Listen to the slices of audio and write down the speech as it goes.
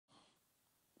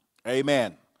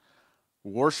Amen.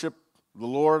 Worship the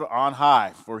Lord on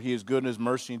high, for he is good and his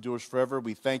mercy endures forever.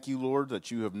 We thank you, Lord, that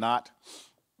you have not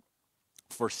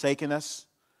forsaken us,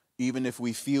 even if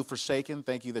we feel forsaken.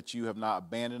 Thank you that you have not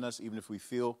abandoned us, even if we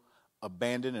feel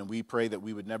abandoned, and we pray that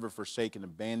we would never forsake and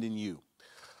abandon you.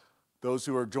 Those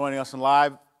who are joining us in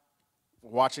live,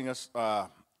 watching us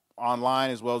online,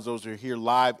 as well as those who are here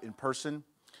live in person,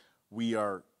 we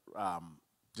are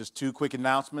just two quick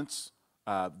announcements.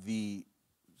 The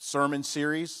sermon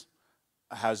series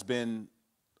has been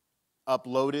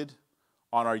uploaded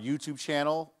on our YouTube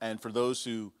channel, and for those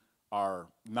who are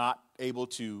not able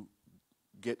to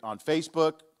get on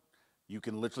Facebook, you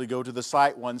can literally go to the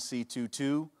site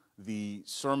 1C22. The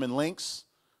sermon links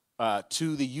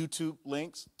to the YouTube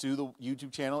links to the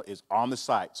YouTube channel is on the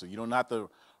site, so you don't have to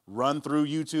run through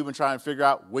YouTube and try and figure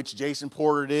out which Jason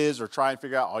Porter it is, or try and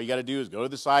figure out. All you got to do is go to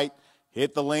the site,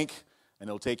 hit the link, and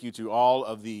it'll take you to all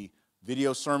of the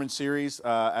video sermon series.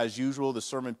 As usual, the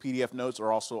sermon PDF notes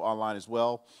are also online as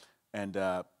well, and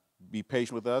be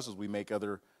patient with us as we make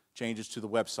other changes to the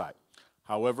website.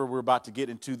 However, we're about to get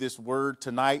into this word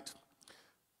tonight.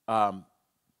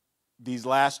 These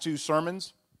last two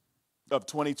sermons of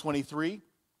 2023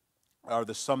 are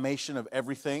the summation of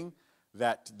everything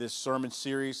that this sermon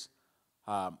series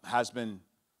has been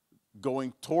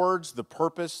going towards, the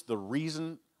purpose, the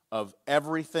reason of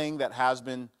everything that has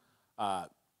been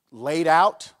laid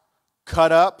out,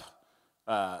 cut up,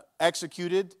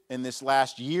 executed in this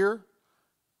last year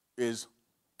is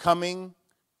coming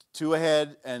to a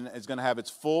head and is going to have its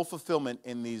full fulfillment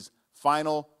in these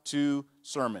final two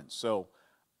sermons. So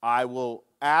I will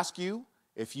ask you,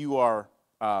 if you are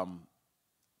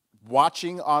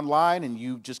watching online and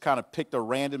you just kind of picked a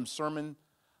random sermon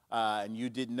and you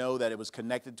didn't know that it was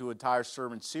connected to an entire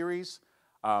sermon series,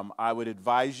 I would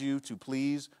advise you to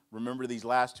please remember these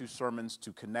last two sermons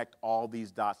to connect all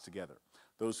these dots together.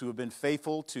 Those who have been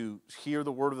faithful to hear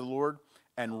the word of the Lord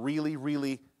and really,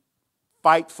 really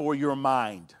fight for your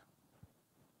mind.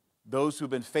 Those who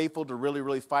have been faithful to really,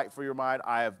 really fight for your mind,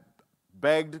 I have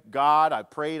begged God,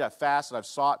 I've prayed, I've fasted, I've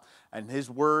sought, and his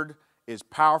word is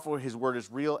powerful, his word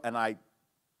is real, and I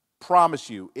promise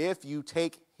you, if you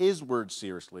take his word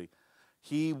seriously,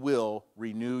 he will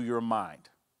renew your mind.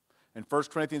 In 1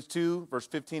 Corinthians 2, verse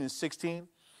 15 and 16,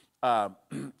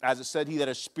 as it said, he that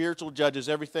is spiritual judges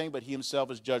everything, but he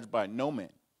himself is judged by no man.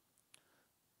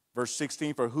 Verse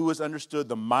 16, for who has understood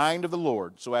the mind of the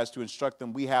Lord, so as to instruct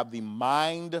them? We have the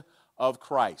mind of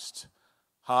Christ.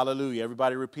 Hallelujah.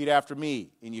 Everybody repeat after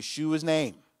me. In Yeshua's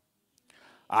name,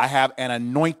 I have an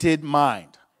anointed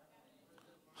mind.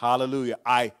 Hallelujah.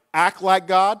 I act like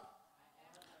God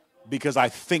because I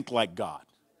think like God.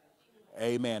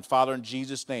 Amen. Father, in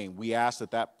Jesus' name, we ask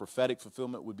that that prophetic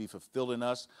fulfillment would be fulfilled in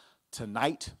us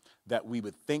tonight, that we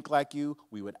would think like you,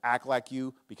 we would act like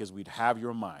you, because we'd have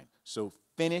your mind. So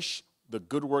finish the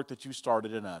good work that you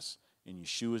started in us, in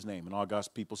Yeshua's name. And all God's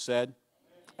people said,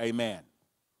 amen.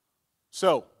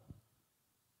 So,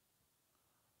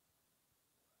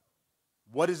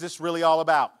 what is this really all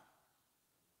about?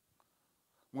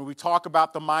 When we talk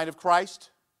about the mind of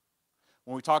Christ,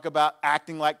 when we talk about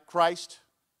acting like Christ,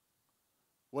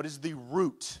 what is the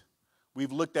root?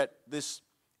 We've looked at this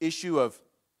issue of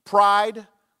pride.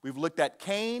 We've looked at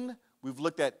Cain. We've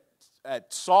looked at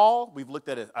Saul. We've looked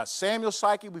at a Samuel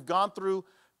psyche. We've gone through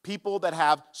people that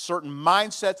have certain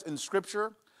mindsets in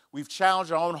Scripture. We've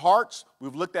challenged our own hearts.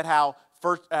 We've looked at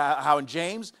how in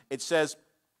James it says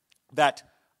that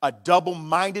a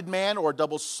double-minded man or a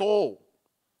doubled soul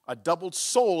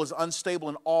is unstable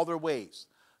in all their ways.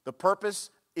 The purpose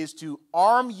is to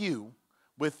arm you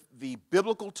with the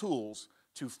biblical tools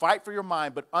to fight for your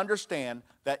mind, but understand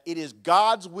that it is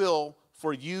God's will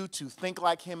for you to think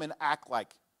like him and act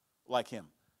like him.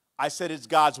 I said it's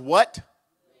God's what?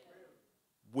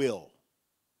 Will.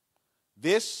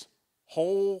 This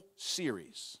whole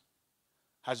series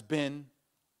has been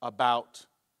about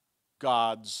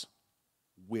God's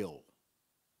will.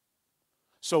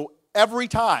 So every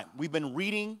time we've been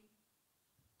reading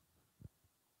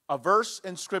a verse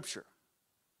in Scripture,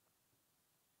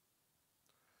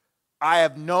 I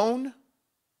have known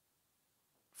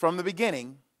from the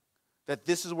beginning that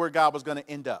this is where God was going to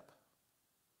end up.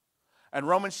 And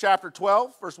Romans chapter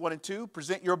 12, verse 1 and 2,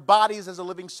 present your bodies as a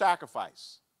living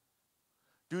sacrifice.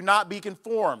 Do not be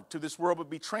conformed to this world, but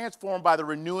be transformed by the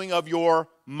renewing of your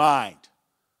mind.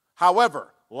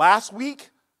 However, last week,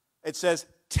 it says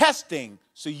testing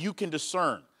so you can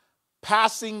discern.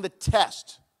 Passing the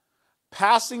test.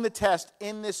 Passing the test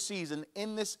in this season,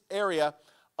 in this area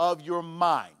of your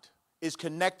mind, is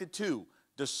connected to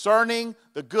discerning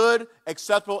the good,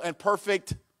 acceptable, and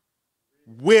perfect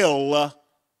will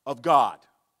of God.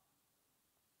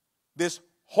 This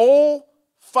whole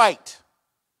fight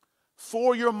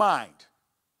for your mind,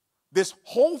 this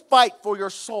whole fight for your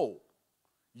soul,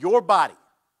 your body,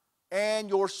 and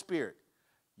your spirit.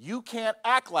 You can't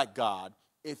act like God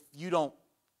if you don't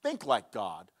think like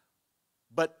God,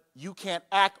 but you can't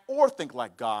act or think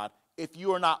like God if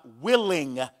you are not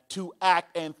willing to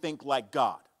act and think like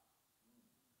God.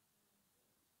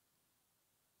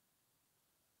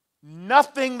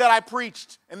 Nothing that I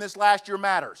preached in this last year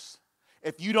matters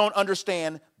if you don't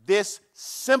understand this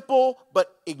simple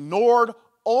but ignored,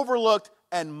 overlooked,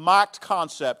 and mocked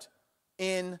concept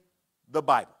in the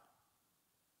Bible.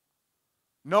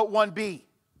 Note 1b.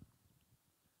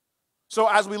 So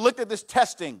as we looked at this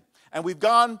testing, and we've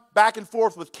gone back and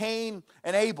forth with Cain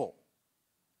and Abel,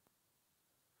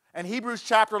 and Hebrews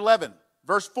chapter 11,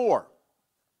 verse 4.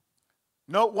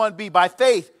 Note 1b, by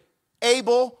faith,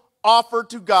 Abel offered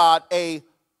to God a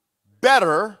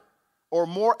better or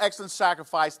more excellent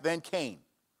sacrifice than Cain,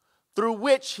 through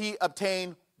which he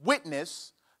obtained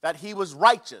witness that he was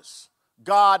righteous,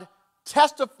 God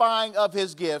testifying of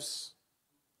his gifts,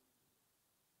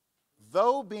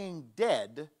 though being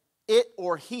dead, it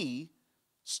or he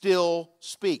still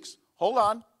speaks. Hold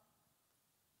on.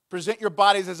 Present your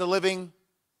bodies as a living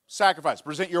sacrifice.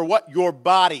 Present your what? Your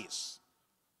bodies.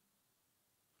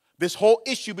 This whole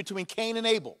issue between Cain and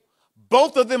Abel,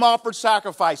 both of them offered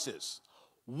sacrifices.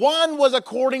 One was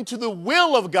according to the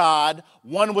will of God,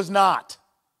 one was not.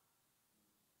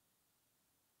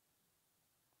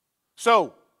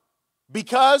 So,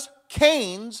 because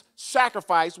Cain's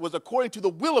sacrifice was according to the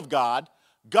will of God,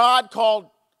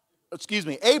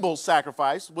 Abel's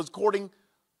sacrifice was according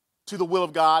to the will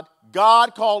of God.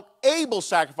 God called Abel's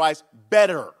sacrifice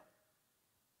better.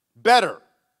 Better.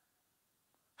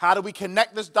 How do we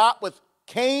connect this dot with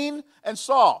Cain and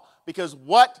Saul? Because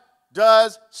what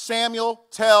does Samuel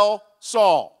tell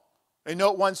Saul? And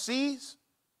note 1c,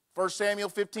 1 Samuel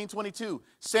 15:22.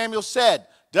 Samuel said,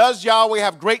 does Yahweh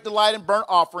have great delight in burnt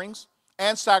offerings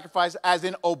and sacrifice as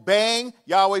in obeying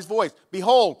Yahweh's voice?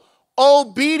 Behold,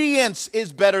 obedience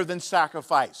is better than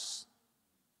sacrifice.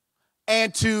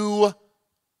 And to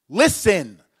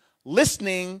listening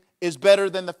is better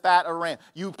than the fat of ram.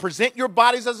 You present your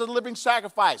bodies as a living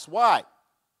sacrifice. Why?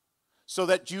 So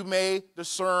that you may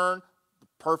discern the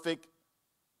perfect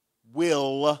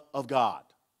will of God.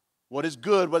 What is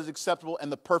good, what is acceptable,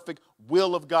 and the perfect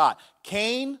will of God.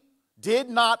 Cain did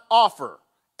not offer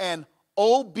an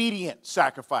obedient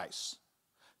sacrifice.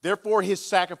 Therefore, his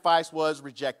sacrifice was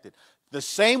rejected. The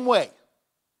same way,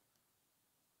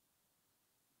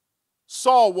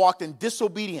 Saul walked in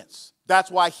disobedience. That's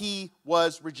why he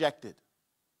was rejected.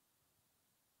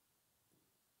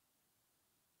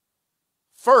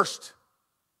 First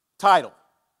title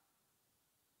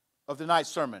of tonight's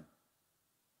sermon: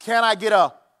 can I get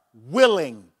a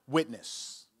willing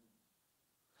witness?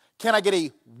 Can I get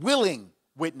a willing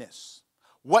witness?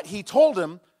 What he told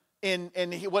him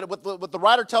what the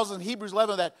writer tells us in Hebrews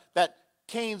 11, that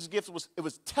Cain's gift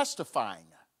was testifying.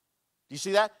 Do you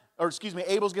see that? Or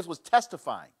Abel's gift was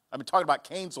testifying. I've been talking about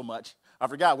Cain so much, I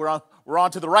forgot we're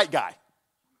on to the right guy.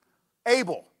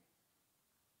 Abel.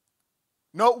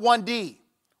 Note 1d.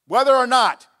 Whether or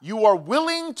not you are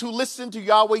willing to listen to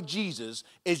Yahweh Jesus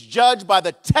is judged by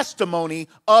the testimony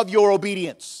of your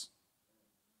obedience.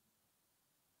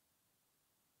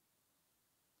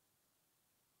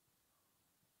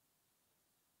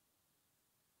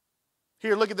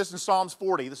 Here, look at this in Psalms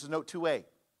 40. This is note 2a.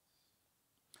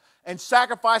 And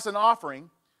sacrifice and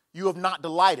offering you have not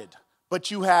delighted,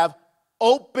 but you have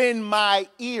opened my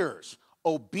ears.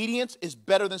 Obedience is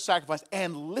better than sacrifice,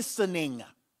 and listening.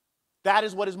 That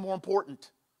is what is more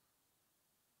important.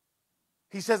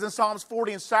 He says in Psalms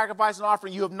 40, in sacrifice and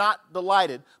offering you have not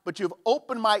delighted, but you have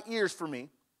opened my ears for me.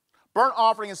 Burnt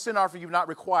offering and sin offering you have not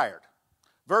required.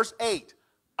 Verse 8,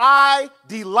 I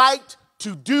delight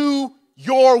to do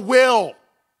your will.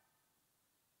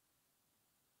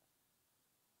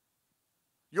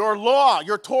 Your law,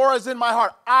 your Torah is in my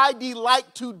heart. I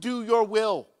delight to do your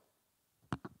will.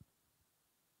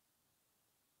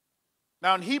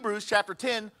 Now in Hebrews chapter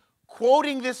 10,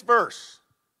 quoting in this verse,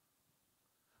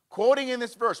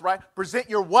 right? Present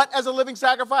your what as a living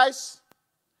sacrifice?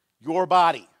 Your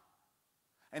body.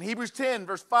 And Hebrews 10,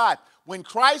 verse 5, when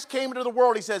Christ came into the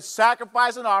world, he says,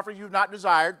 sacrifice and offering you have not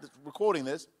desired, we're quoting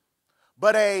this,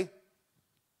 but a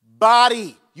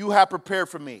body you have prepared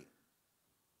for me.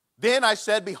 Then I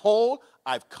said, behold,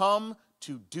 I've come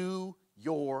to do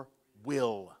your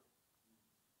will.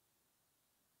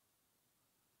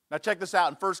 Now check this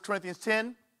out in 1 Corinthians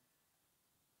 10.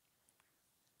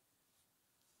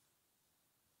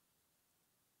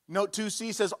 Note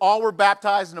 2C says, all were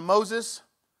baptized into Moses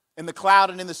in the cloud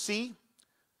and in the sea,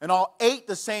 and all ate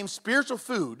the same spiritual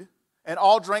food, and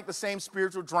all drank the same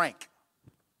spiritual drink.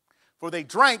 For they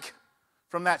drank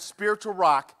from that spiritual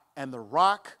rock, and the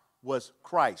rock was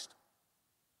Christ.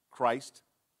 Christ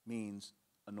means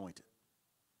anointed.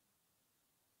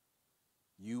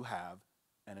 You have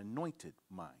an anointed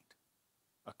mind,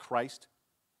 a Christ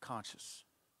conscious.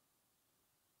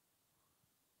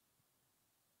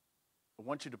 I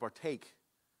want you to partake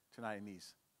tonight in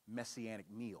these messianic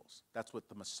meals. That's what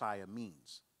the Messiah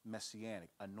means. Messianic,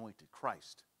 anointed,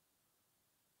 Christ.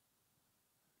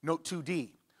 Note 2D,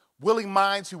 willing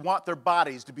minds who want their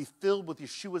bodies to be filled with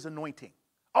Yeshua's anointing.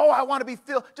 Oh, I want to be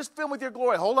filled. Just fill with your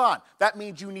glory. Hold on. That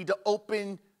means you need to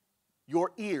open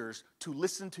your ears to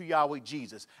listen to Yahweh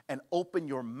Jesus and open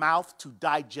your mouth to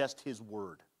digest his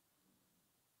word.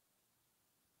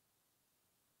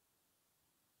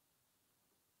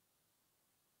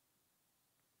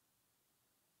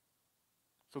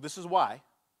 So this is why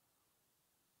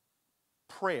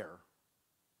prayer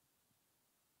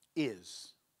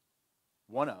is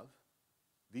one of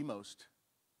the most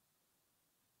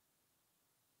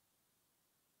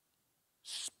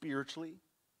spiritually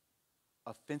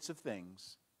offensive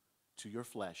things to your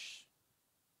flesh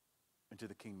and to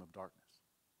the kingdom of darkness.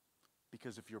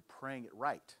 Because if you're praying it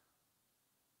right,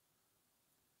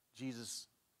 Jesus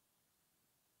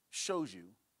shows you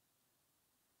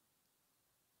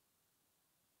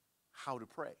how to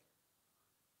pray.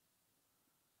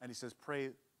 And he says, pray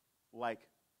like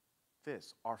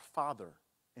this: Our Father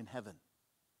in heaven,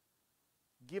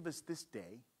 give us this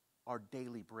day our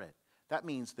daily bread. That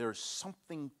means there's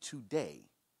something today,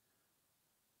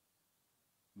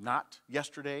 not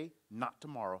yesterday, not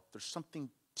tomorrow. There's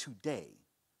something today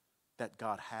that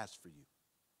God has for you.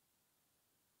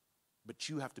 But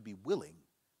you have to be willing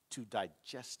to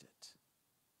digest it.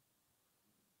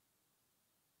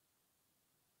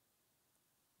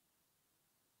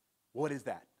 What is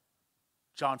that?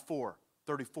 John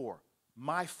 4:34.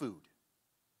 My food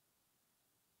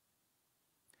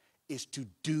is to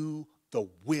do the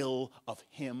will of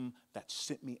him that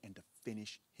sent me and to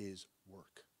finish his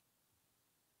work.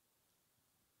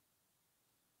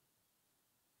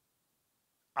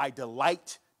 I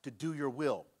delight to do your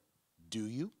will. Do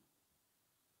you?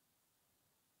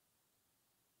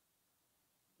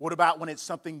 What about when it's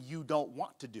something you don't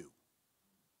want to do?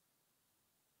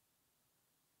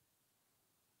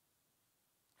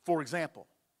 For example,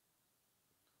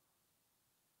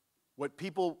 what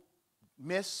people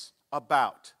miss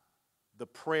about the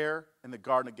prayer in the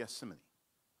Garden of Gethsemane.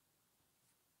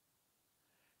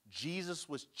 Jesus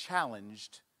was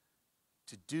challenged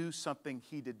to do something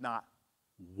he did not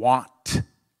want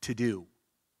to do.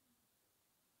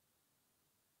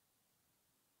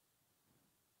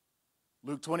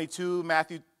 Luke 22,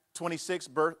 Matthew 26,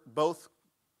 both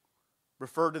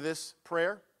refer to this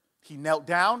prayer. He knelt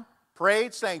down,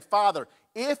 prayed, saying, Father,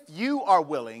 if you are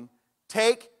willing,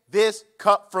 take this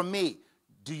cup from me.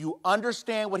 Do you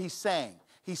understand what he's saying?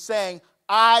 He's saying,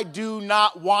 I do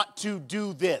not want to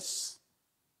do this.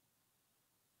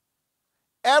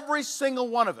 Every single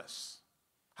one of us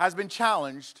has been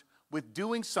challenged with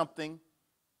doing something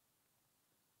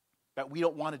that we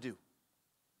don't want to do.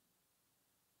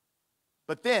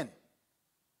 But then,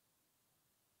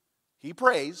 he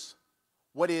prays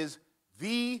what is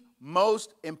the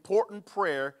most important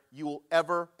prayer you will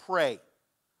ever pray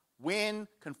when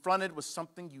confronted with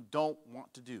something you don't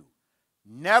want to do.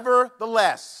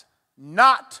 Nevertheless,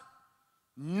 not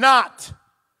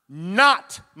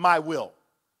my will,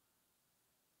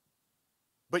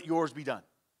 but yours be done.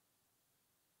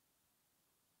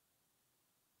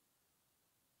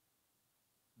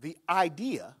 The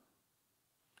idea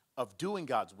of doing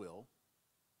God's will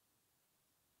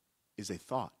is a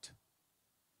thought.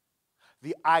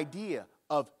 The idea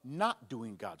of not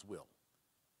doing God's will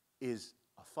is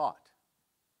a thought.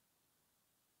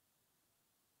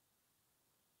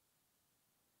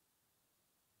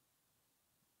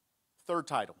 Third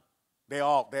title. They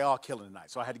all kill it tonight,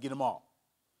 so I had to get them all.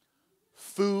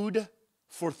 Food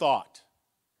for thought.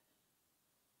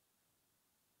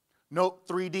 Note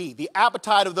 3D. The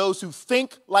appetite of those who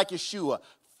think like Yeshua.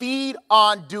 Feed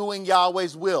on doing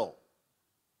Yahweh's will.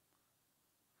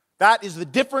 That is the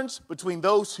difference between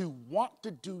those who want to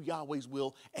do Yahweh's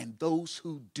will and those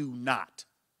who do not.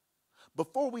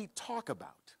 Before we talk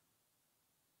about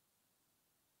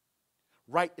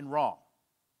right and wrong,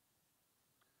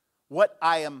 what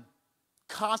I am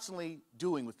constantly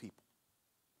doing with people,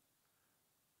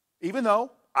 even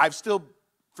though I've still,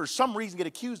 for some reason, get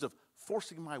accused of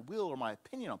forcing my will or my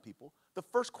opinion on people, the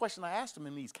first question I ask them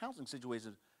in these counseling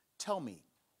situations is, tell me,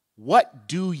 what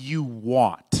do you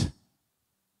want?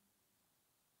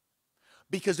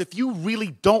 Because if you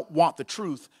really don't want the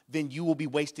truth, then you will be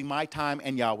wasting my time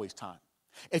and Yahweh's time.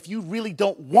 If you really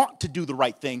don't want to do the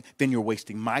right thing, then you're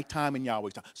wasting my time and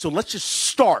Yahweh's time. So let's just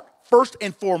start first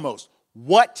and foremost.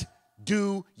 What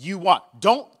do you want?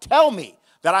 Don't tell me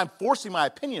that I'm forcing my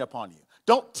opinion upon you.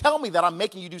 Don't tell me that I'm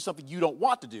making you do something you don't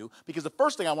want to do, because the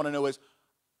first thing I want to know is,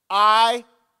 I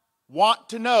want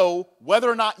to know whether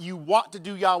or not you want to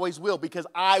do Yahweh's will, because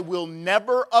I will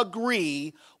never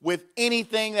agree with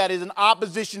anything that is in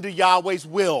opposition to Yahweh's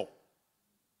will.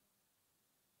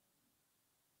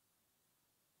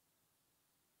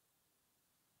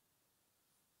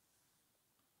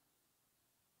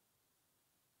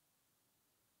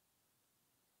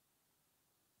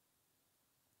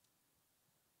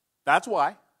 That's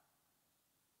why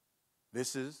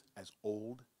this is as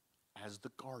old as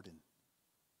the garden.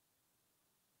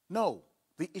 No,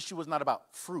 the issue was not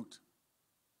about fruit.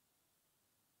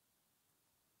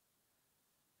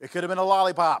 It could have been a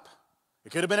lollipop.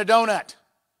 It could have been a donut.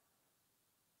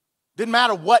 Didn't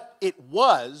matter what it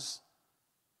was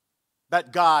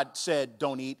that God said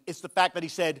don't eat. It's the fact that he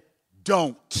said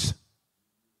don't.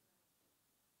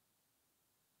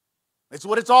 It's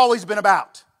what it's always been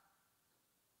about.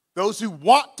 Those who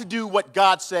want to do what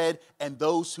God said and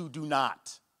those who do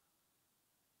not.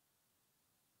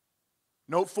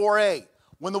 Note 4a,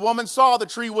 when the woman saw the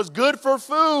tree was good for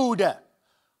food,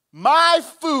 my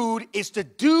food is to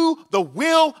do the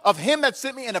will of him that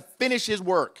sent me and to finish his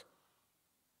work.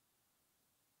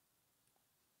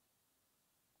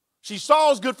 She saw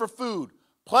it was good for food,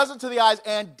 pleasant to the eyes,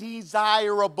 and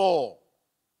desirable.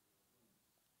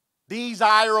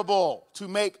 Desirable to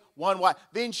make one wise.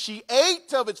 Then she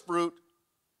ate of its fruit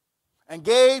and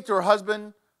gave to her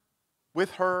husband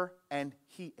with her, and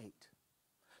he ate.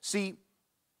 See,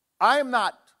 I am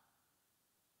not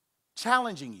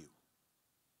challenging you,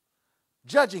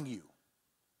 judging you,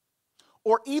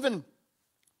 or even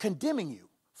condemning you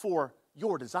for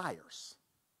your desires.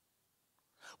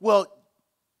 Well,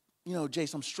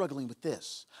 Jace, I'm struggling with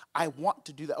this. I want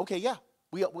to do that. Okay, yeah.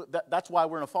 That's why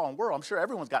we're in a fallen world. I'm sure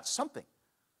everyone's got something.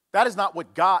 That is not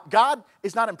what God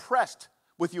is not impressed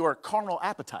with your carnal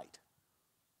appetite.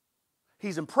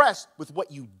 He's impressed with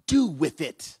what you do with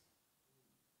it.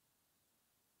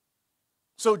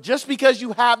 So just because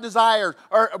you have desires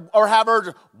or have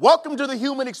urges, welcome to the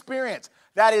human experience.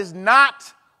 That is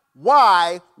not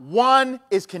why one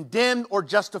is condemned or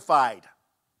justified.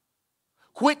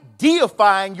 Quit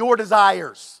deifying your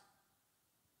desires.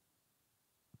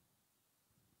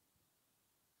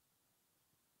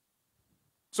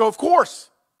 So, of course,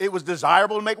 it was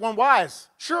desirable to make one wise.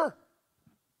 Sure.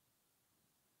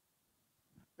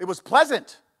 It was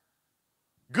pleasant.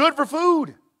 Good for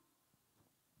food.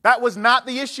 That was not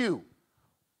the issue.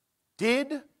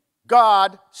 Did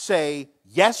God say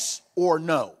yes or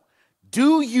no?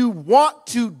 Do you want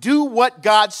to do what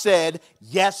God said,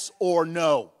 yes or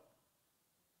no?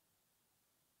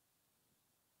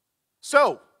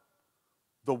 So,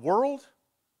 the world,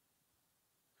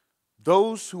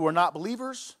 those who are not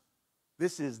believers,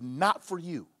 this is not for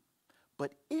you.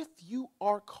 But if you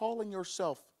are calling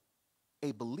yourself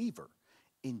a believer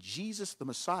in Jesus the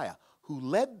Messiah, who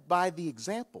led by the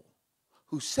example,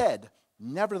 who said,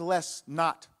 nevertheless,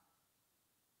 not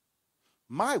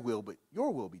my will, but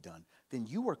your will be done, then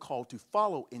you are called to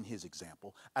follow in his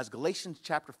example. As Galatians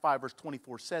chapter 5, verse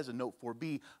 24 says in note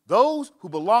 4b, those who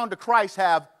belong to Christ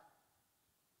have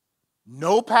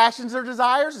no passions or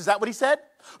desires. Is that what he said?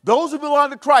 Those who belong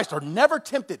to Christ are never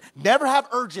tempted, never have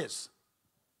urges.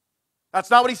 That's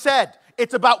not what he said.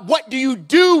 It's about what do you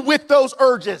do with those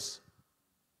urges.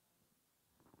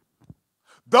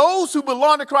 Those who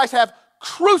belong to Christ have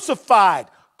crucified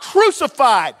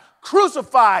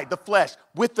the flesh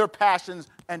with their passions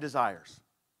and desires.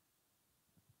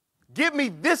 Give me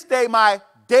this day my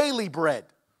daily bread.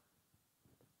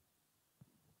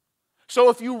 So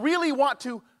if you really want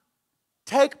to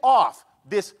take off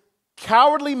this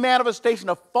cowardly manifestation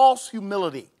of false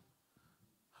humility.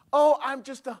 Oh, I'm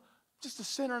just a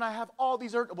sinner and I have all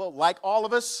these urges. Well, like all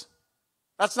of us,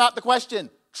 that's not the question.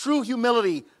 True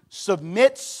humility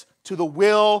submits to the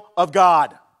will of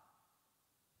God.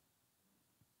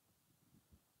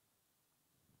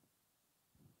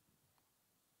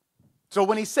 So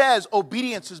when he says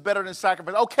obedience is better than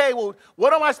sacrifice, okay, well,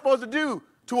 what am I supposed to do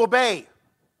to obey?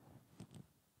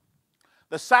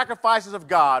 The sacrifices of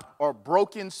God are a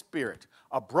broken spirit,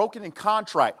 a broken and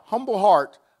contrite, humble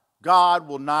heart, God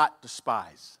will not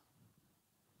despise.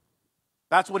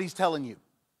 That's what he's telling you.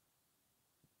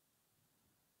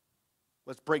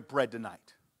 Let's break bread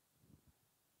tonight.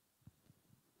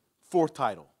 Fourth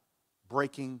title,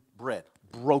 breaking bread.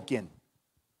 Broken.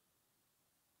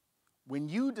 When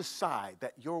you decide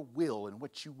that your will and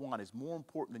what you want is more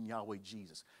important than Yahweh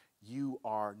Jesus, you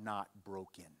are not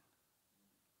broken.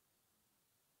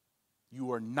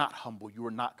 You are not humble. You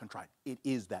are not contrite. It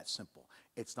is that simple.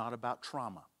 It's not about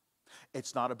trauma.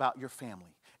 It's not about your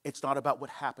family. It's not about what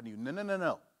happened to you. No, no, no,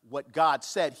 no. What God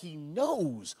said, he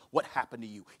knows what happened to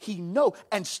you. He knows.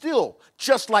 And still,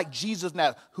 just like Jesus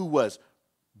now, who was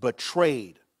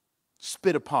betrayed,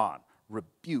 spit upon,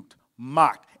 rebuked,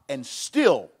 mocked, and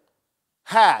still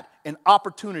had an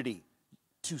opportunity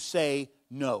to say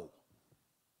no.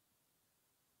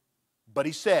 But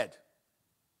he said,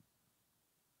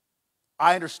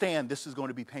 I understand this is going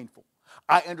to be painful.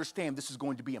 I understand this is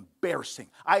going to be embarrassing.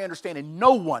 I understand, and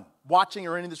no one watching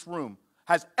or in this room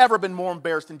has ever been more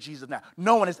embarrassed than Jesus of Nazareth.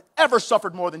 No one has ever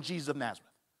suffered more than Jesus of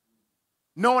Nazareth.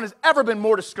 No one has ever been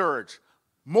more discouraged,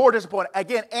 more disappointed,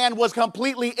 again, and was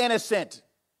completely innocent.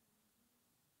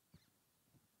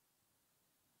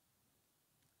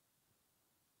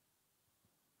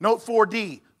 Note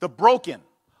 4D, the broken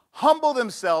humble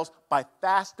themselves by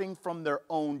fasting from their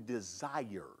own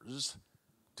desires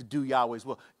to do Yahweh's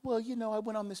will. Well, you know, I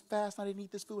went on this fast, I didn't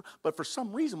eat this food. But for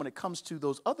some reason, when it comes to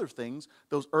those other things,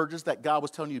 those urges that God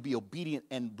was telling you to be obedient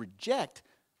and reject,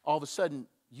 all of a sudden,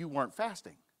 you weren't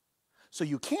fasting. So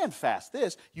you can fast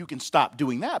this, you can stop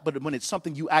doing that, but when it's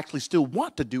something you actually still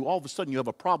want to do, all of a sudden you have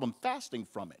a problem fasting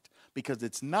from it because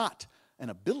it's not an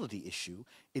ability issue,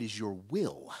 it is your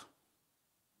will.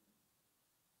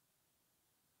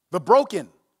 The broken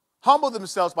humble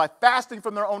themselves by fasting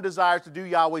from their own desires to do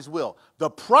Yahweh's will. The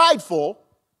prideful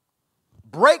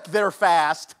break their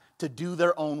fast to do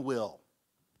their own will.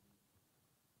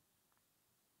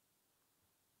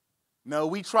 No,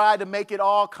 we try to make it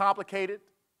all complicated,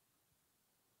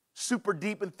 super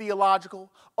deep and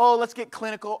theological. Oh, let's get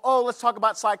clinical. Oh, let's talk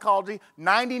about psychology.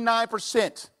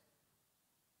 99%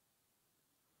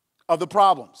 of the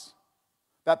problems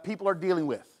that people are dealing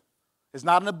with is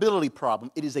not an ability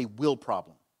problem, it is a will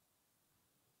problem.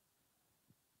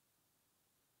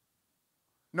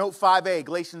 Note 5a,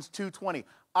 Galatians 2:20.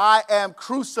 I am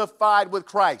crucified with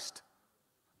Christ.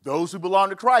 Those who belong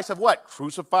to Christ have what?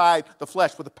 Crucified the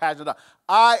flesh with the passion of God.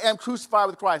 I am crucified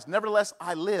with Christ. Nevertheless,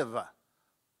 I live.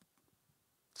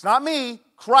 It's not me,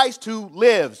 Christ who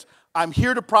lives. I'm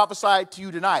here to prophesy to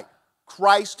you tonight.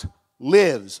 Christ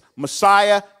lives.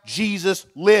 Messiah, Jesus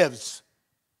lives.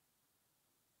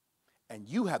 And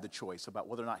you have the choice about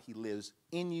whether or not he lives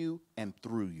in you and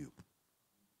through you.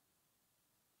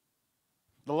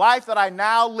 The life that I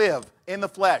now live in the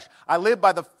flesh, I live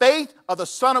by the faith of the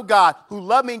Son of God who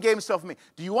loved me and gave himself for me.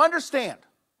 Do you understand?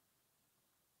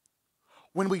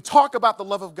 When we talk about the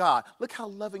love of God, look how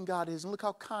loving God is and look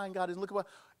how kind God is. And look what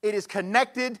it is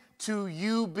connected to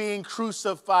you being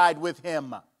crucified with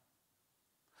him.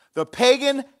 The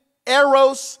pagan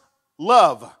eros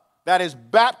love that has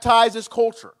baptized this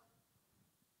culture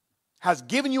has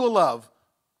given you a love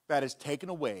that has taken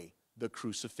away the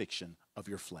crucifixion of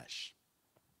your flesh.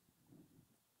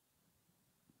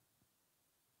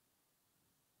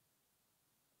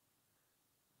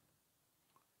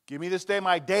 Give me this day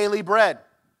my daily bread.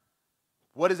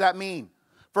 What does that mean?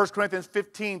 1 Corinthians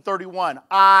 15:31.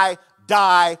 I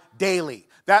die daily.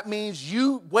 That means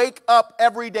you wake up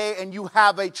every day and you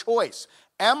have a choice.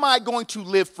 Am I going to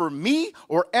live for me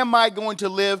or am I going to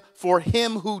live for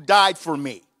him who died for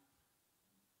me?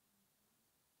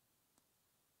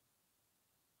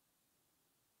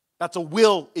 That's a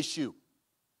will issue.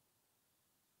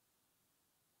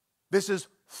 This is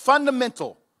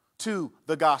fundamental to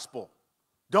the gospel.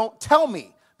 Don't tell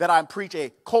me that I preach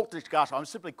a cultish gospel. I'm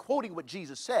simply quoting what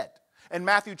Jesus said. In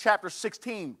Matthew chapter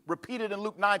 16, repeated in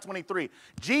Luke 9:23,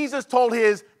 Jesus told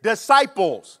his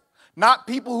disciples, not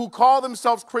people who call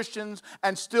themselves Christians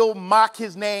and still mock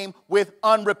his name with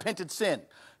unrepented sin.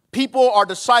 People are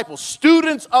disciples,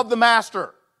 students of the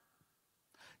master.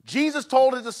 Jesus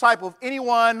told his disciples, if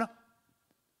anyone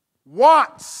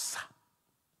wants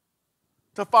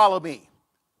to follow me,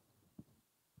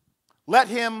 let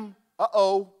him,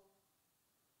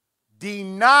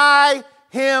 deny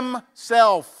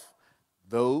himself.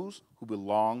 Those who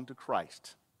belong to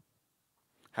Christ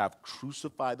have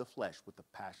crucified the flesh with the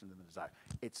passions and the desires.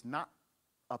 It's not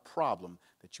a problem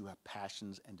that you have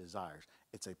passions and desires.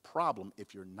 It's a problem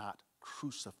if you're not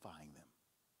crucifying them.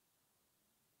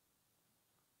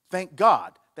 Thank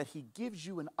God that he gives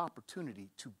you an opportunity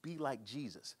to be like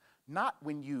Jesus. Not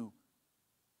when you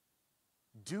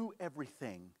do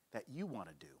everything that you want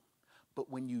to do, but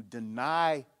when you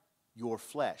deny your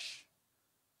flesh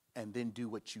and then do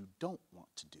what you don't want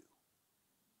to do.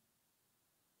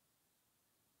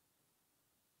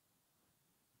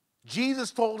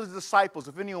 Jesus told his disciples,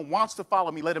 if anyone wants to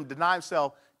follow me, let him deny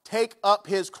himself, take up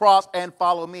his cross and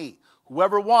follow me.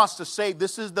 Whoever wants to say,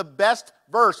 this is the best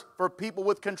verse for people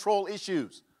with control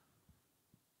issues.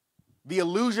 The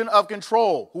illusion of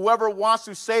control. Whoever wants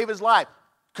to save his life,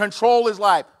 control his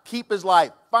life, keep his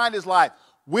life, find his life,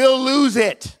 will lose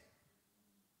it.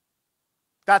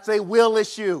 That's a will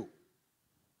issue.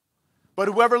 But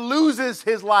whoever loses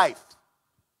his life,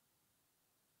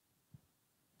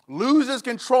 loses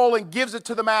control and gives it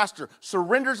to the master,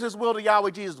 surrenders his will to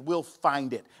Yahweh Jesus, will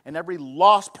find it. And every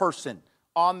lost person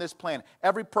on this planet,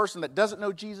 every person that doesn't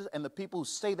know Jesus and the people who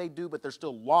say they do, but they're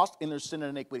still lost in their sin and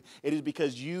iniquity, it is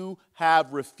because you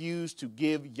have refused to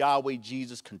give Yahweh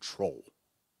Jesus control.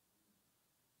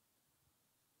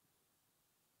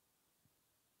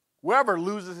 Whoever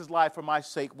loses his life for my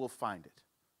sake will find it.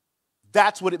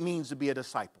 That's what it means to be a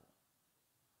disciple.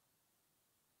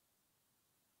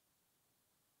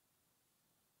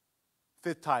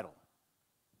 Fifth title.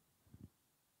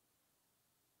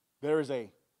 There is a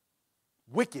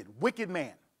wicked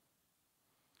man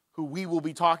who we will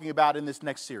be talking about in this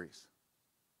next series.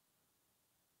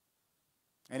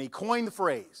 And he coined the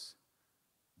phrase,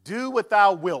 do what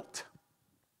thou wilt.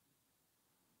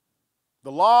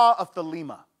 The law of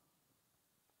Thelema.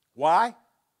 Why?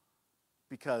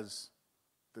 Because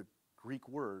the Greek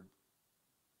word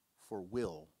for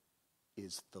will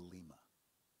is Thelema.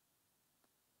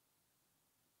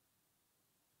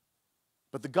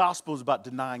 But the gospel is about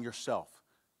denying yourself.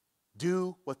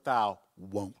 Do what thou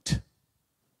won't.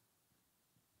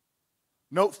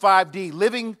 Note 5D,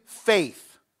 living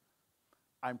faith.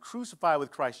 I'm crucified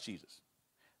with Christ Jesus.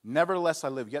 Nevertheless I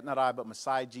live, yet not I, but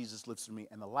Messiah Jesus lives in me.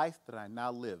 And the life that I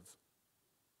now live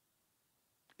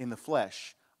in the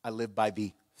flesh, I live by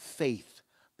the faith.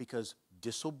 Because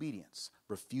disobedience,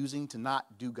 refusing to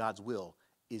not do God's will,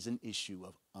 is an issue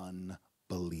of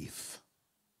unbelief.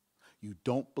 You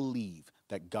don't believe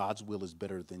that God's will is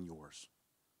better than yours.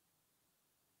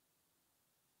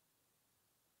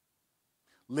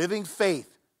 Living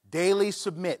faith daily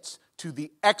submits to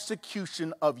the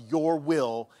execution of your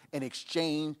will in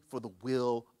exchange for the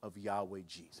will of Yahweh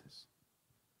Jesus.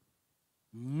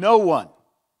 No one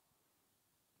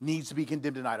needs to be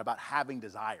condemned tonight about having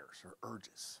desires or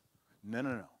urges.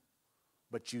 No.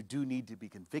 But you do need to be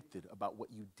convicted about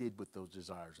what you did with those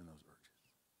desires and those urges.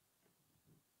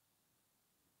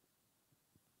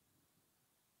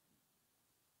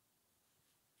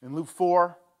 In Luke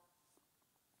 4,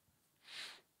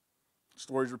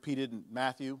 stories repeated in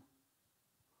Matthew.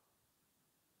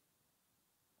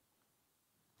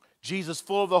 Jesus,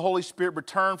 full of the Holy Spirit,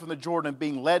 returned from the Jordan,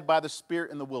 being led by the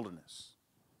Spirit in the wilderness.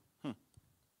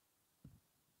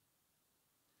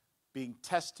 Being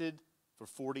tested for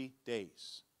 40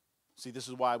 days. See, this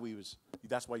is why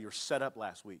that's why you were set up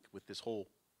last week with this whole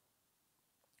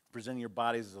presenting your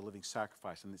bodies as a living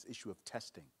sacrifice and this issue of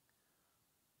testing.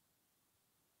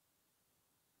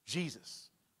 Jesus,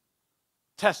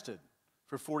 tested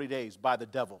for 40 days by the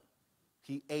devil.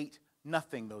 He ate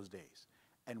nothing those days.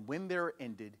 And when they were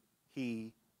ended,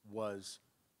 he was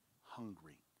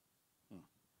hungry.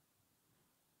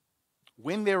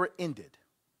 When they were ended,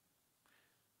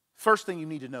 first thing you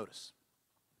need to notice.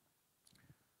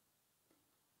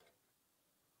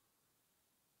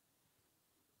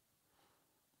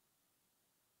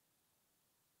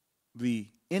 The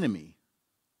enemy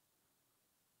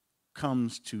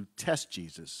comes to test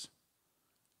Jesus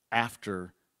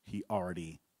after he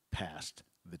already passed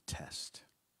the test.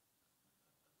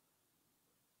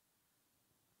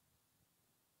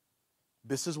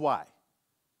 This is why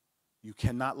you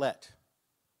cannot let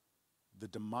the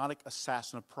demonic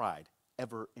assassin of pride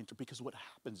ever enter. Because what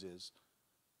happens is,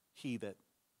 he that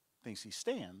thinks he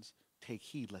stands, take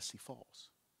heed lest he falls.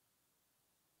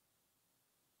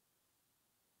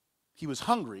 He was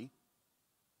hungry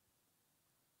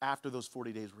after those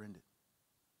 40 days were ended.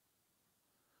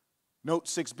 Note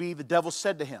 6b, the devil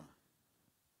said to him,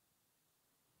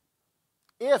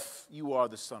 if you are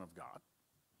the Son of God,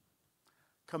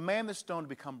 command the stone to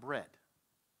become bread.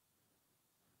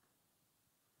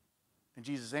 And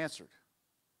Jesus answered,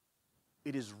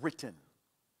 it is written,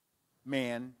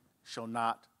 man shall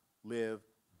not live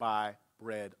by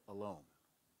bread alone.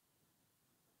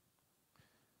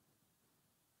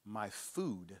 My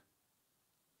food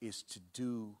is to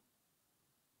do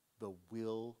the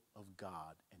will of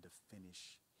God and to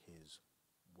finish his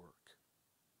work.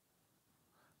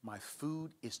 My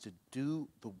food is to do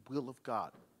the will of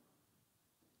God.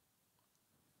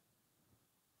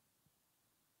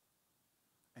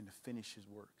 And to finish his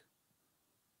work.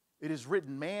 It is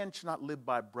written, man shall not live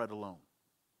by bread alone.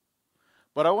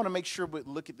 But I want to make sure we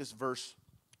look at this verse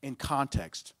in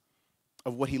context.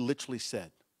 of what he literally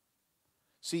said.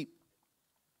 See,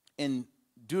 in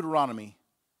Deuteronomy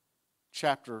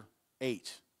chapter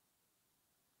 8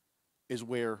 is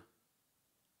where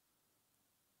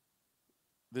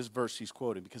this verse he's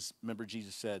quoting, because remember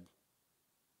Jesus said,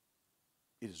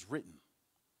 it is written.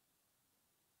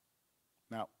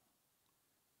 Now,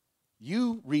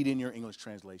 you read in your English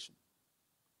translation,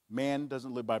 man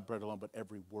doesn't live by bread alone, but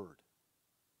every word.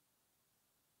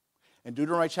 In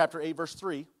Deuteronomy chapter 8, verse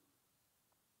 3,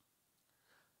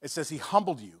 it says he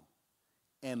humbled you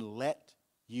and let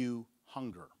you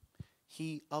hunger.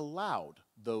 He allowed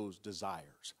those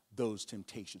desires, those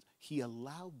temptations. He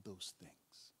allowed those things.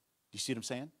 Do you see what I'm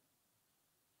saying?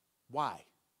 Why?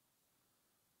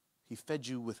 He fed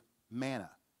you with manna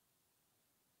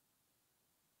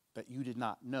that you did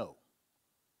not know,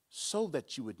 so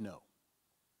that you would know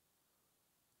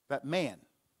that man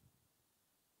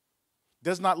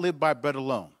does not live by bread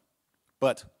alone,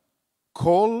 but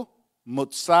kol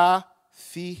motza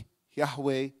fi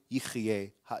Yahweh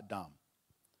yichye ha'adam.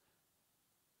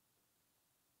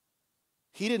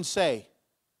 He didn't say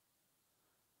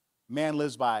man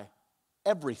lives by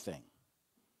everything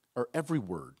or every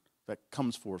word that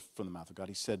comes forth from the mouth of God.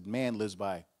 He said man lives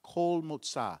by kol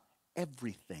motza,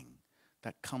 everything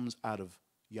that comes out of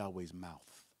Yahweh's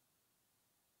mouth.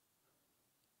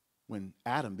 When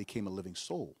Adam became a living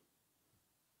soul,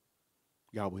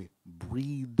 Yahweh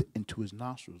breathed into his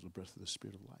nostrils the breath of the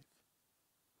Spirit of life.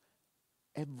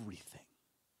 Everything.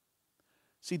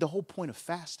 See, the whole point of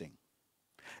fasting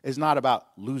is not about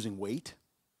losing weight.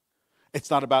 It's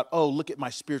not about, oh, look at my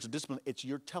spiritual discipline. It's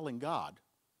you're telling God,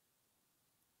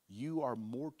 you are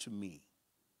more to me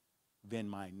than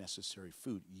my necessary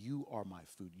food. You are my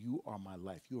food. You are my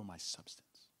life. You are my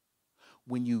substance.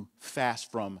 When you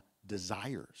fast from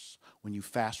desires, when you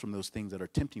fast from those things that are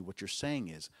tempting, what you're saying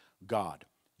is, God,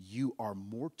 you are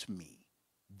more to me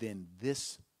than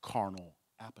this carnal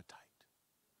appetite.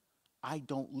 I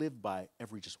don't live by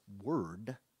every just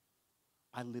word.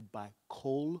 I live by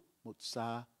kol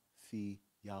motza fi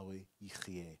Yahweh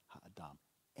yichye ha'adam.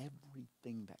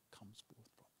 Everything that comes forth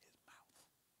from his mouth.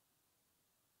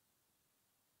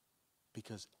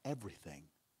 Because everything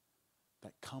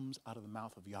that comes out of the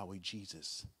mouth of Yahweh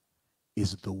Jesus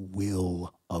is the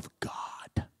will of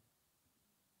God.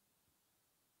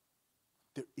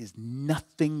 There is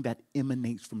nothing that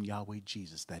emanates from Yahweh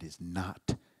Jesus that is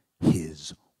not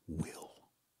his will.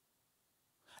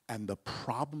 And the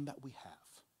problem that we have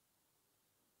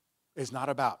is not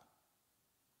about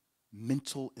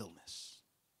mental illness.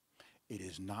 It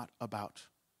is not about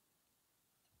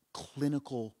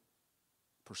clinical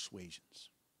persuasions.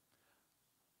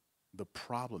 The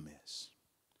problem is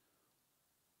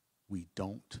we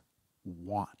don't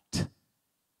want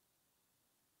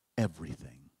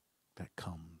everything that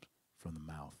comes from the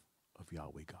mouth of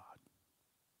Yahweh God.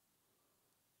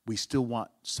 We still want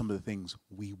some of the things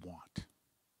we want.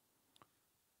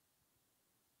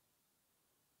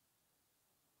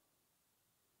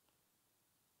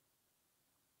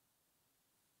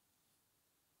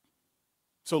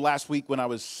 So last week when I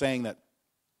was saying that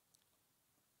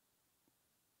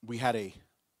we had a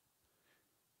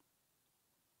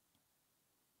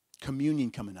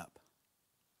communion coming up,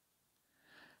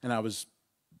 and I was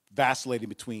vacillating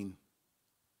between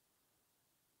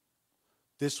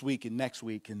this week and next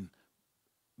week, and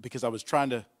because I was trying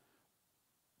to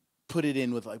put it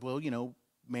in with like, well, you know,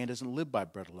 man doesn't live by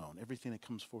bread alone. Everything that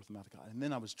comes forth from the mouth of God. And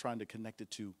then I was trying to connect it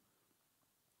to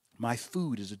my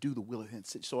food is to do the will of him.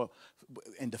 So,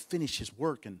 and to finish his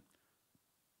work. And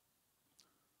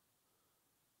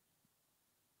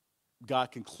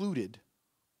God concluded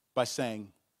by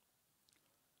saying,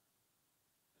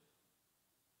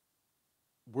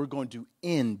 we're going to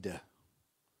end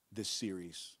this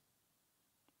series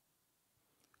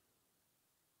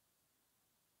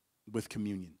with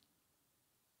communion.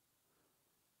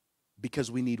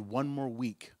 Because we need one more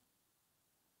week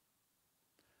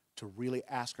to really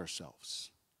ask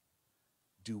ourselves,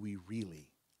 do we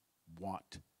really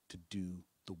want to do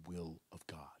the will of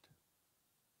God?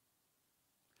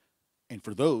 And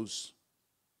for those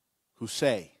who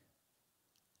say,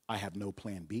 I have no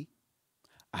plan B,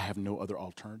 I have no other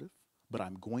alternative, but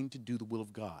I'm going to do the will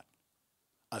of God,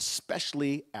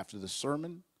 especially after the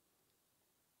sermon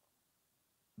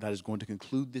that is going to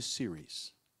conclude this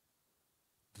series,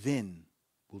 then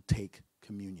we'll take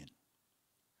communion.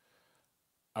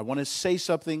 I want to say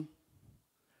something,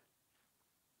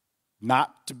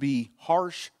 not to be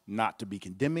harsh, not to be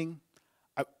condemning.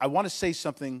 I want to say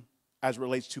something as it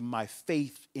relates to my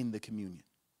faith in the communion.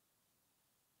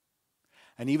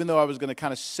 And even though I was going to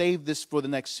kind of save this for the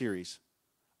next series,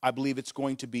 I believe it's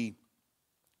going to be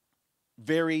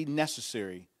very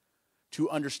necessary to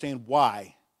understand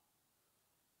why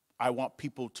I want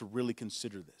people to really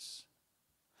consider this.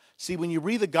 See, when you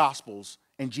read the Gospels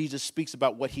and Jesus speaks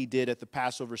about what he did at the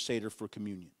Passover Seder for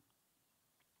communion,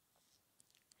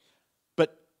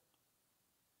 but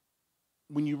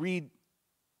when you read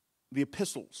the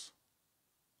epistles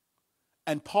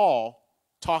and Paul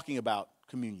talking about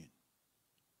communion,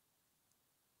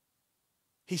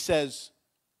 he says,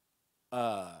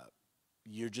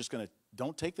 you're just going to,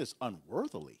 don't take this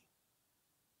unworthily.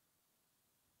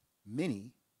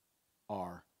 Many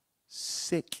are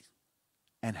sick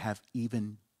and have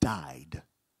even died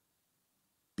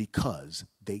because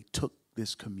they took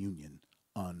this communion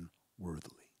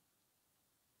unworthily.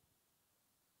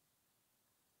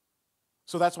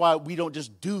 So that's why we don't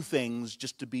just do things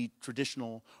just to be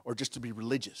traditional or just to be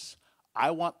religious.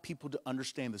 I want people to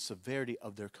understand the severity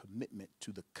of their commitment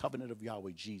to the covenant of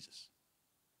Yahweh Jesus.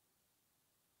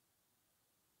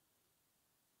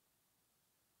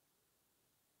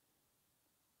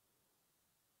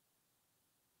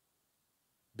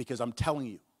 Because I'm telling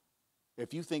you,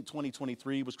 if you think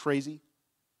 2023 was crazy,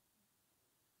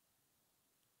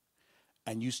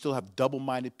 and you still have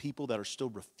double-minded people that are still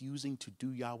refusing to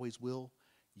do Yahweh's will,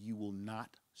 you will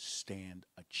not stand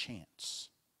a chance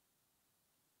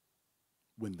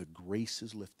when the grace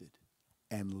is lifted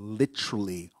and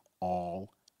literally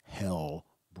all hell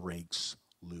breaks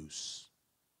loose.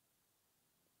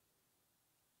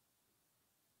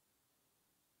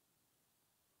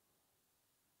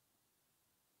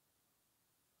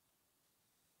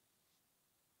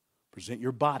 Present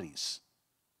your bodies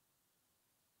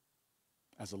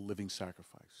as a living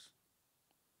sacrifice.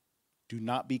 Do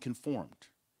not be conformed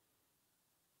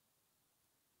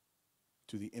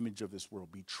to the image of this world.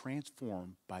 Be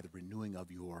transformed by the renewing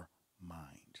of your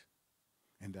mind.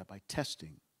 And that by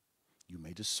testing, you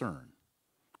may discern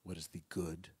what is the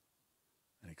good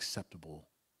and acceptable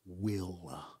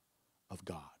will of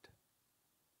God.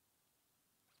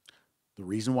 The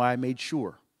reason why I made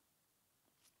sure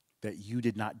that you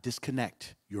did not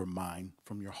disconnect your mind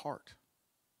from your heart,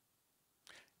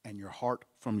 and your heart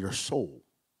from your soul,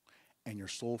 and your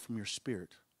soul from your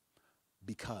spirit,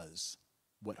 because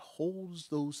what holds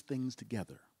those things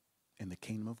together in the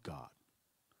kingdom of God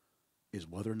is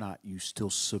whether or not you still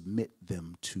submit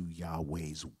them to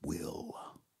Yahweh's will.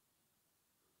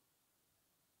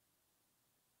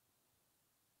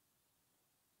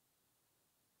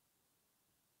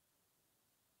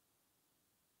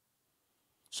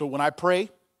 So when I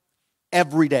pray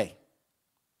every day,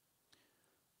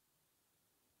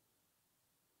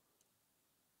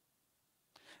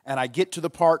 and I get to the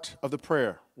part of the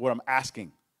prayer where I'm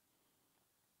asking,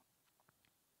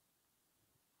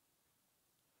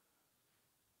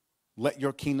 let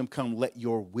your kingdom come, let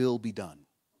your will be done.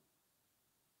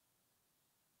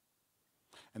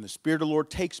 And the Spirit of the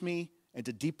Lord takes me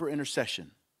into deeper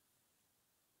intercession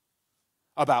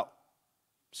about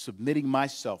submitting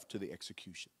myself to the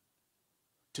execution,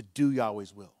 to do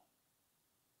Yahweh's will.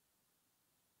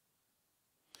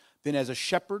 Then as a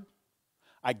shepherd,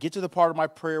 I get to the part of my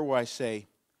prayer where I say,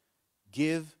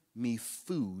 give me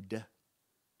food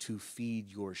to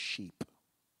feed your sheep.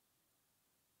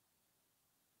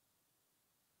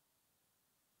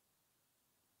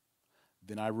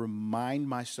 Then I remind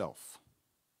myself,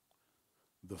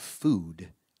 the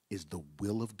food is the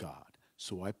will of God.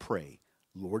 So I pray,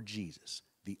 Lord Jesus,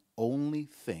 the only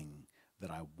thing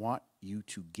that I want you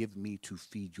to give me to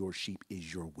feed your sheep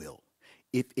is your will.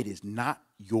 If it is not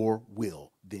your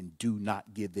will, then do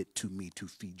not give it to me to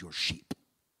feed your sheep.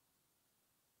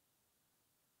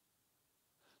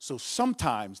 So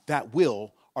sometimes that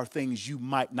will are things you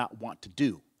might not want to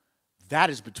do. That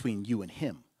is between you and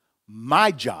him.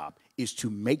 My job is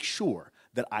to make sure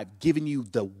that I've given you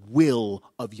the will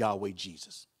of Yahweh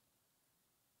Jesus.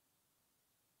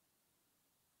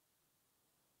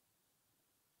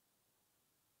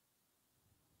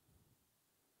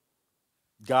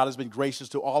 God has been gracious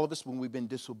to all of us when we've been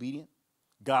disobedient.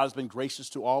 God has been gracious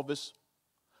to all of us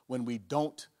when we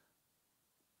don't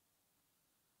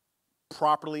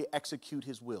properly execute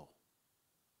his will.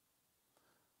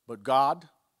 But God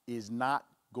is not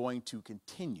going to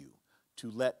continue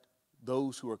to let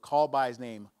those who are called by his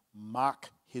name mock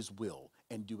his will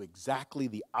and do exactly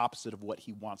the opposite of what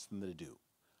he wants them to do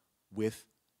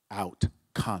without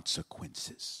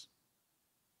consequences.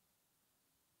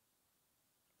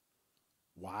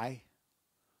 Why?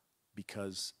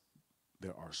 Because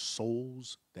there are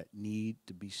souls that need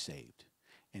to be saved.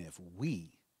 And if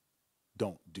we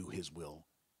don't do his will,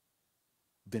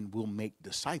 then we'll make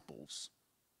disciples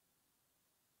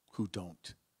who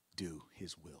don't do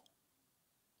his will.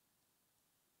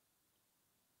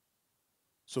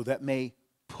 So that may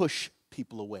push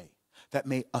people away. That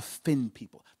may offend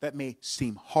people. That may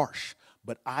seem harsh.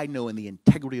 But I know in the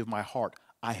integrity of my heart,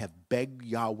 I have begged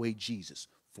Yahweh Jesus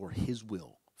for his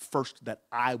will. First, that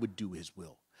I would do his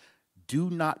will. Do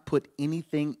not put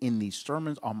anything in these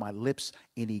sermons on my lips,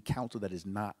 any counsel that is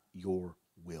not your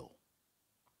will.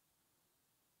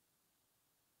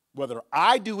 Whether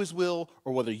I do his will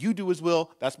or whether you do his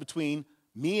will, that's between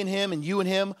me and him and you and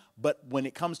him. But when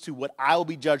it comes to what I will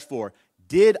be judged for,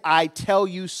 did I tell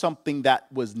you something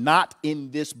that was not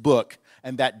in this book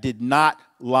and that did not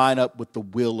line up with the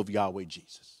will of Yahweh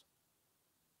Jesus?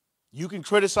 You can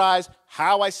criticize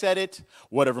how I said it,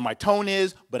 whatever my tone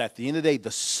is, but at the end of the day, the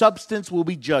substance will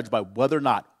be judged by whether or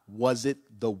not was it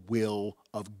the will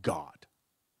of God.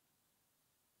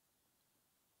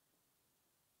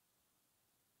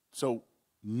 So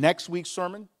next week's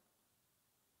sermon,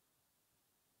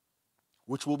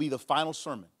 which will be the final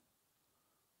sermon,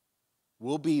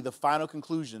 will be the final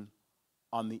conclusion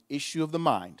on the issue of the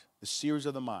mind, the series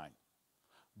of the mind.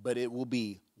 But it will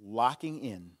be locking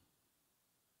in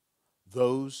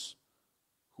those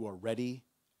who are ready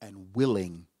and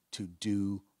willing to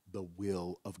do the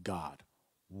will of God,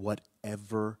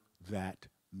 whatever that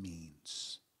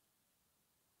means.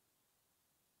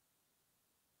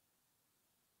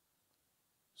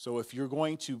 So if you're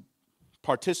going to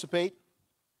participate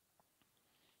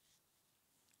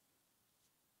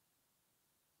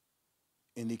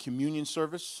in the communion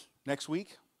service next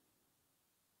week,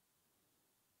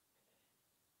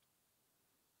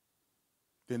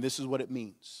 then this is what it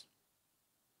means.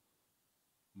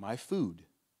 My food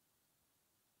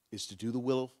is to do the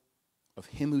will of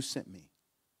him who sent me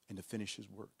and to finish his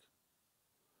work.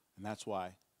 And that's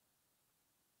why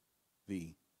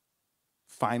the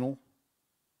final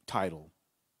title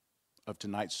of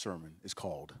tonight's sermon is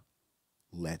called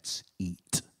Let's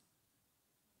Eat.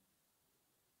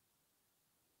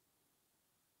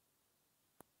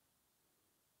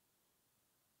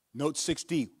 Note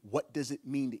 6D, what does it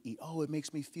mean to eat? Oh, it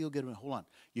makes me feel good. Hold on.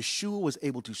 Yeshua was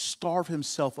able to starve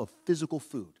himself of physical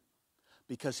food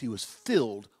because he was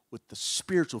filled with the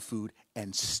spiritual food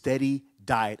and steady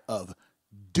diet of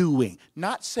doing.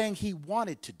 Not saying he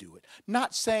wanted to do it.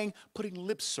 Not saying putting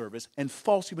lip service and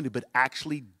false humility, but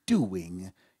actually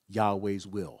doing Yahweh's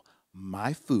will.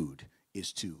 My food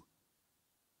is to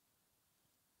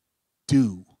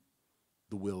do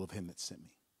the will of him that sent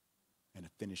me. And to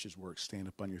finish his work. Stand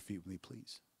up on your feet with me,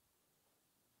 please.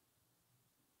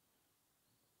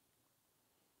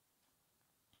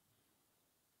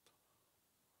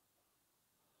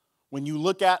 When you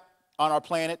look at on our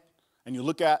planet and you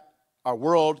look at our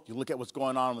world, you look at what's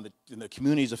going on in the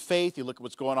communities of faith, you look at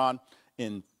what's going on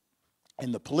in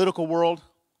the political world,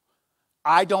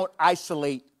 I don't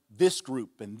isolate this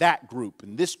group and that group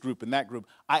and this group and that group.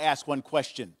 I ask one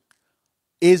question.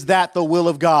 Is that the will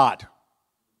of God?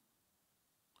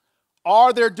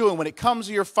 Are they doing, when it comes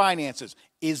to your finances,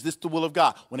 is this the will of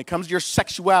God? When it comes to your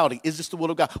sexuality, is this the will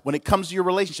of God? When it comes to your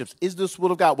relationships, is this the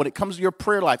will of God? When it comes to your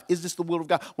prayer life, is this the will of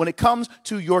God? When it comes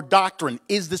to your doctrine,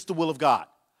 is this the will of God?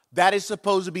 That is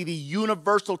supposed to be the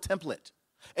universal template.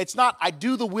 It's not, I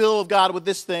do the will of God with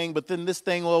this thing, but then this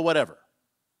thing or whatever.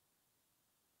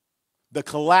 The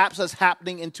collapse that's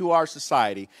happening into our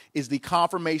society is the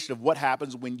confirmation of what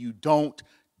happens when you don't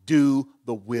do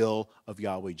the will of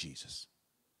Yahweh Jesus.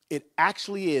 It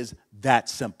actually is that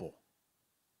simple.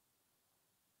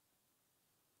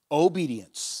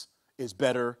 Obedience is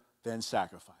better than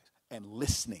sacrifice. And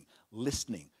listening,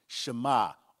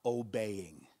 Shema,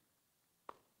 obeying.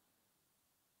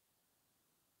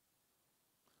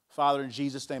 Father, in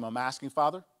Jesus' name, I'm asking,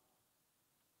 Father,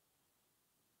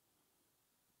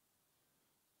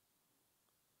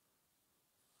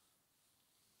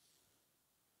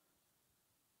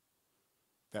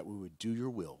 that we would do your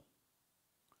will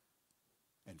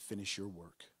and finish your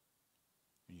work.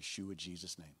 In Yeshua,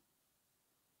 Jesus' name.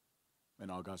 And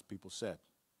all God's people said,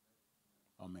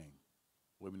 Amen.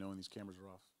 Let me know when these cameras are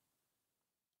off.